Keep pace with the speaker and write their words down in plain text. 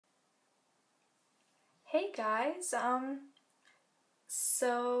Hey guys,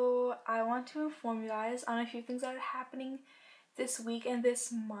 so I want to inform you guys on a few things that are happening this week and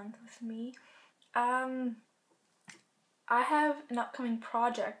this month with me. I have an upcoming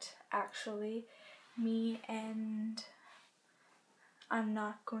project, actually. Me and I'm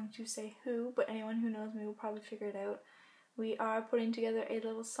not going to say who, but anyone who knows me will probably figure it out. We are putting together a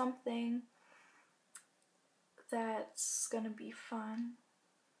little something that's gonna be fun.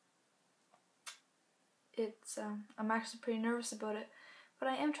 I'm actually pretty nervous about it, but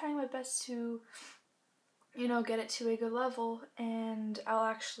I am trying my best to, get it to a good level, and I'll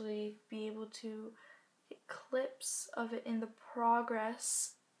actually be able to get clips of it in the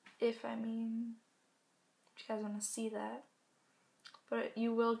progress if you guys want to see that. But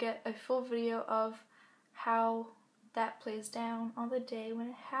you will get a full video of how that plays down on the day when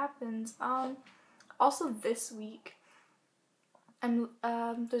it happens. Also this week,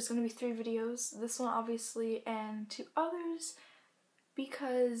 there's going to be 3 videos, this one obviously and 2 others,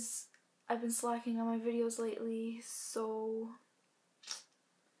 because I've been slacking on my videos lately, so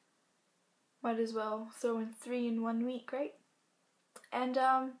might as well throw in 3 in 1 week, right? And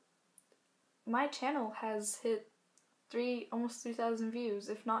my channel has hit almost 3,000 views,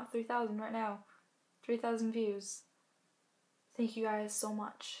 if not 3,000 right now. 3,000 views. Thank you guys so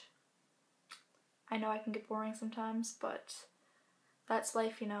much. I know I can get boring sometimes, but that's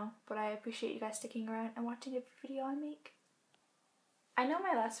life, but I appreciate you guys sticking around and watching every video I make. I know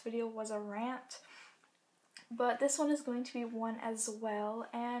my last video was a rant, but this one is going to be one as well,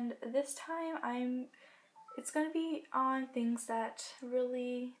 and this time it's going to be on things that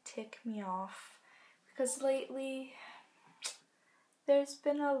really tick me off, because lately there's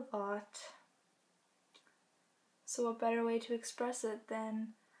been a lot. So a better way to express it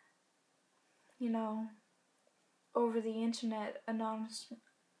than, over the internet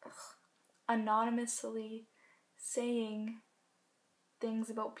anonymously saying things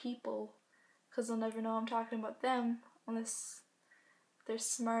about people, because they'll never know I'm talking about them unless they're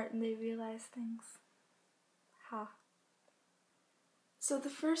smart and they realize things. Ha. So the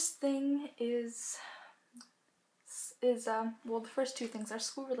first thing is the first 2 things are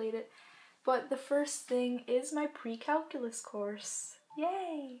school related, but the first thing is my pre-calculus course.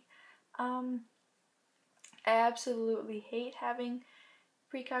 Yay! I absolutely hate having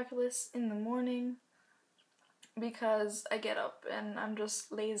pre-calculus in the morning because I get up and I'm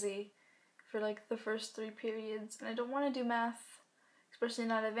just lazy for like the first 3 periods, and I don't want to do math, especially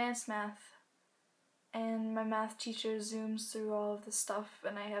not advanced math, and my math teacher zooms through all of the stuff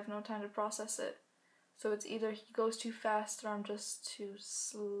and I have no time to process it. So it's either he goes too fast or I'm just too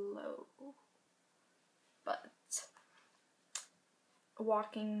slow. But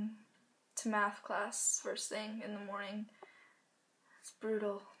walking to math class first thing in the morning, it's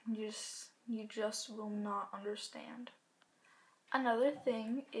brutal. You just will not understand. Another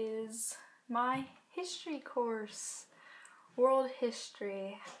thing is my history course, world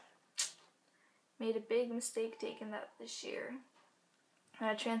history. Made a big mistake taking that this year. When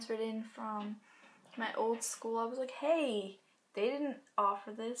I transferred in from my old school, I was like, hey, they didn't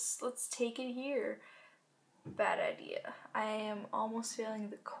offer this, let's take it here. Bad idea. I am almost failing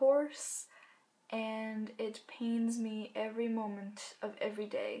the course, and it pains me every moment of every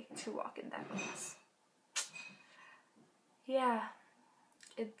day to walk in that class. Yeah,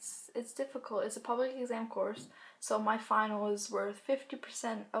 it's difficult. It's a public exam course, so my final is worth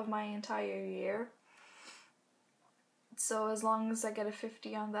 50% of my entire year. So as long as I get a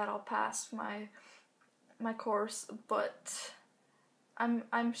 50 on that, I'll pass my course, but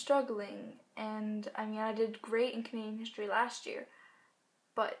I'm struggling, and I did great in Canadian history last year,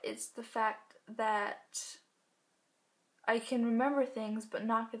 but it's the fact that I can remember things but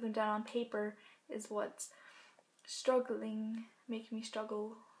not get them down on paper is what's making me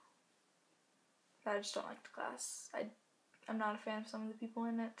struggle. I just don't like the class. I'm not a fan of some of the people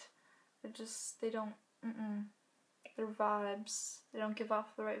in it. Their vibes, they don't give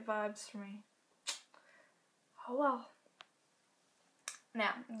off the right vibes for me. Oh well.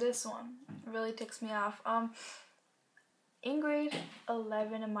 Now, this one really ticks me off. In grade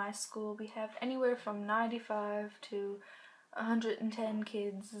 11 in my school, we have anywhere from 95 to 110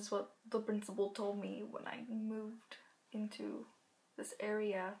 kids, is what the principal told me when I moved into this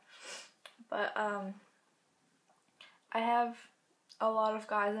area. But I have a lot of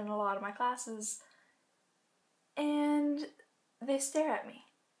guys in a lot of my classes, and they stare at me.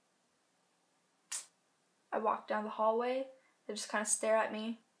 I walk down the hallway, they just kind of stare at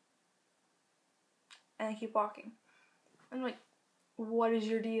me, and I keep walking. I'm like, what is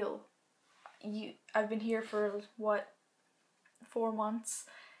your deal? I've been here for, 4 months,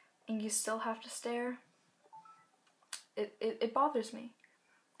 and you still have to stare? it bothers me.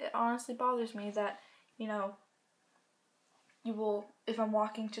 It honestly bothers me that, you know, you will, if I'm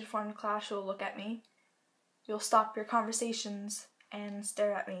walking to the front of the class, you'll look at me. You'll stop your conversations and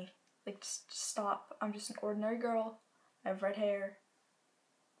stare at me. Like, just stop. I'm just an ordinary girl. I have red hair,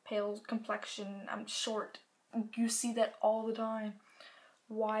 pale complexion, I'm short. You see that all the time.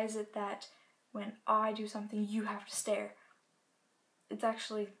 Why is it that when I do something, you have to stare? It's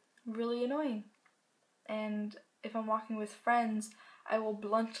actually really annoying. And if I'm walking with friends, I will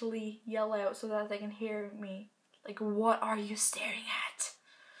bluntly yell out so that they can hear me. Like, what are you staring at?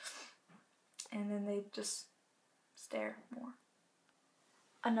 And then they just stare more.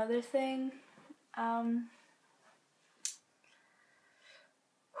 Another thing,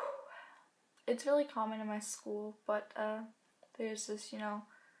 it's really common in my school, but there's this, you know,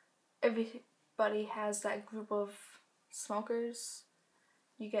 everybody has that group of smokers.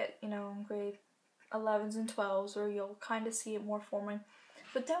 You get, you know, grade 11s and 12s, where you'll kind of see it more forming.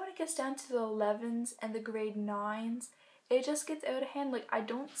 But then when it gets down to the 11s and the grade 9s, it just gets out of hand. Like, I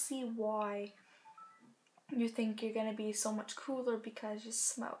don't see why you think you're gonna be so much cooler because you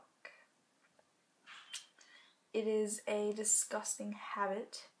smoke. It is a disgusting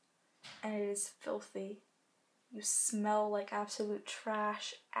habit, and it is filthy. You smell like absolute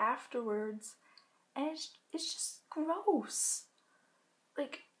trash afterwards, and it's just gross.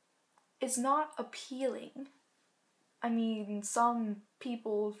 Like, it's not appealing. I mean, some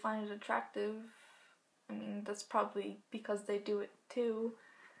people find it attractive. I mean, that's probably because they do it too.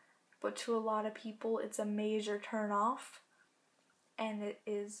 But to a lot of people, it's a major turn off. And it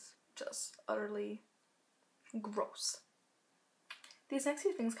is just utterly gross. These next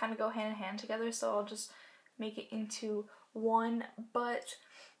few things kind of go hand in hand together, so I'll just make it into one. But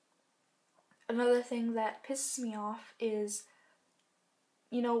another thing that pisses me off is,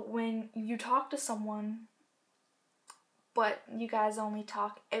 you know, when you talk to someone, but you guys only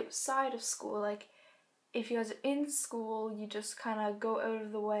talk outside of school. Like, if you guys are in school, you just kind of go out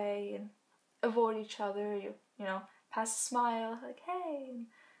of the way and avoid each other. You know, pass a smile, like, hey,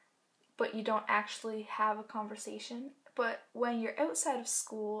 but you don't actually have a conversation. But when you're outside of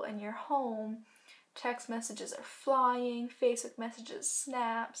school and you're home, text messages are flying, Facebook messages,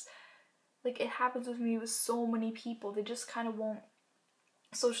 snaps. Like, it happens with me with so many people. They just kind of won't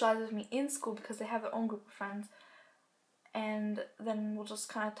socialize with me in school because they have their own group of friends. And then we'll just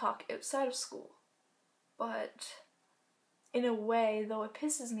kind of talk outside of school. But in a way, though it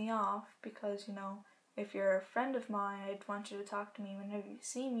pisses me off, because, you know, if you're a friend of mine, I'd want you to talk to me whenever you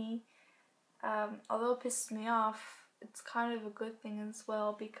see me. Although it pisses me off, it's kind of a good thing as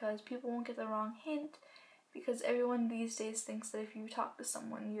well, because people won't get the wrong hint, because everyone these days thinks that if you talk to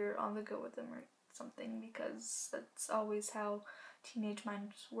someone, you're on the go with them or something, because that's always how teenage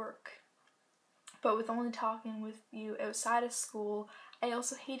minds work. But with only talking with you outside of school, I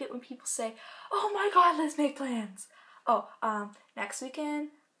also hate it when people say, oh my god, let's make plans. Oh, next weekend,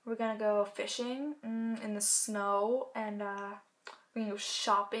 we're gonna go fishing in the snow, and we're gonna go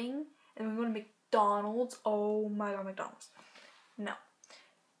shopping, and we're going to McDonald's. Oh my god, McDonald's. No.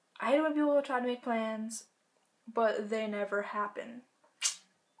 I hate it when people try to make plans, but they never happen.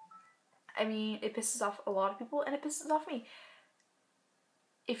 I mean, it pisses off a lot of people, and it pisses off me.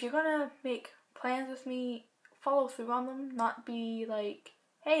 If you're gonna make plans with me, follow through on them, not be like,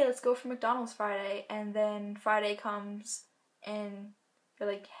 hey, let's go for McDonald's Friday, and then Friday comes and you're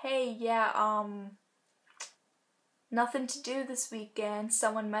like, hey, yeah, nothing to do this weekend.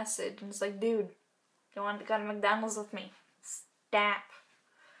 Someone messaged and it's like, dude, you want to go to McDonald's with me? Stop.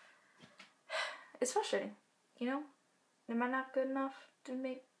 It's frustrating, you know? Am I not good enough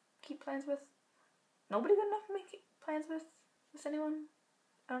to keep plans with? Nobody good enough to make plans with anyone?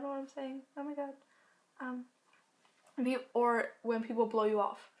 I don't know what I'm saying. Oh my god. Or when people blow you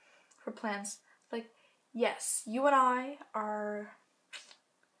off for plans. Like, yes, you and I are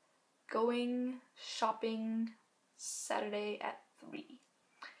going shopping Saturday at 3.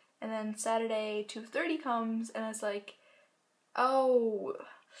 And then Saturday 2:30 comes and it's like, oh,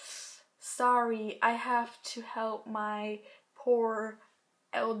 sorry, I have to help my poor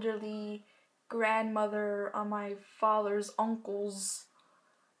elderly grandmother on my father's uncle's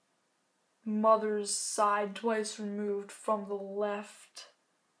mother's side, twice removed from the left,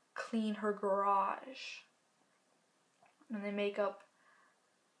 clean her garage. And they make up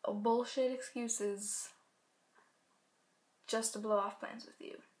bullshit excuses just to blow off plans with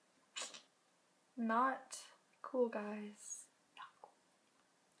you. Not cool, guys. Not cool.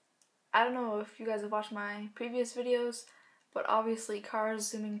 I don't know if you guys have watched my previous videos, but obviously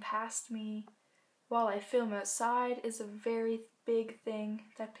cars zooming past me while I film outside is a very big thing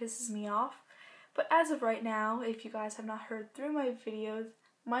that pisses me off. But as of right now, if you guys have not heard through my videos,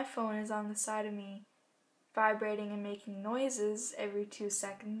 my phone is on the side of me vibrating and making noises every 2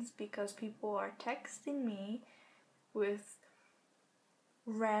 seconds because people are texting me with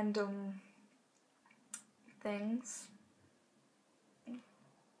random things.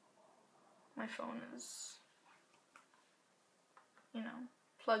 My phone is,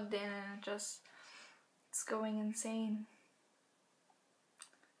 plugged in and it's going insane.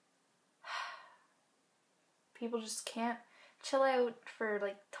 People just can't chill out for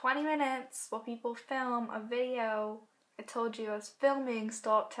like 20 minutes while people film a video. I told you I was filming,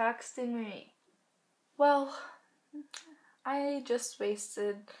 stop texting me. Well, I just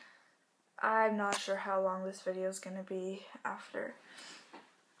wasted, I'm not sure how long this video is gonna be after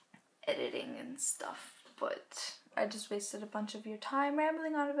editing and stuff, but I just wasted a bunch of your time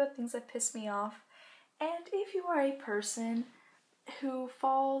rambling on about things that piss me off. And if you are a person who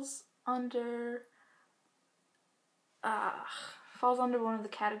falls under one of the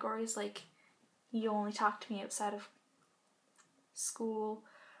categories, like you only talk to me outside of school,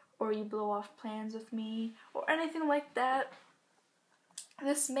 or you blow off plans with me, or anything like that,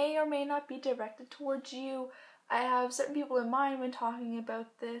 this may or may not be directed towards you. I have certain people in mind when talking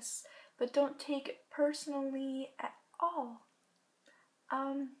about this, but don't take it personally at all.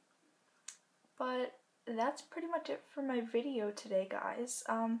 But that's pretty much it for my video today, guys.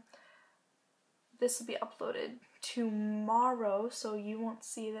 This will be uploaded tomorrow, so you won't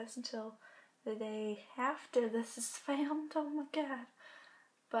see this until the day after this is filmed. Oh my god.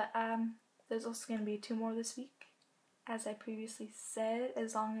 But there's also going to be 2 more this week, as I previously said,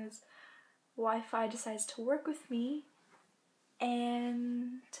 as long as Wi-Fi decides to work with me.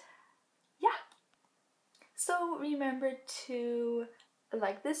 And yeah. So remember to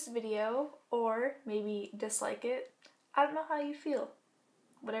like this video, or maybe dislike it. I don't know how you feel.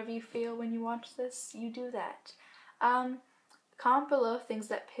 Whatever you feel when you watch this, you do that. Comment below things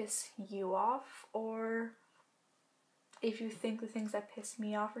that piss you off, or if you think the things that piss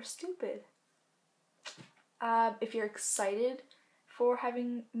me off are stupid. If you're excited for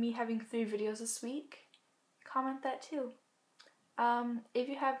me having 3 videos this week, comment that too. If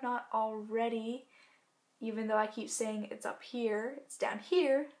you have not already, even though I keep saying it's up here, it's down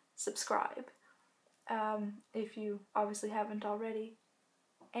here, subscribe. If you obviously haven't already.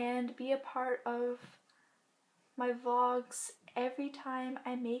 And be a part of my vlogs every time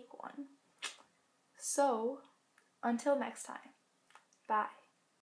I make one. So, until next time, bye.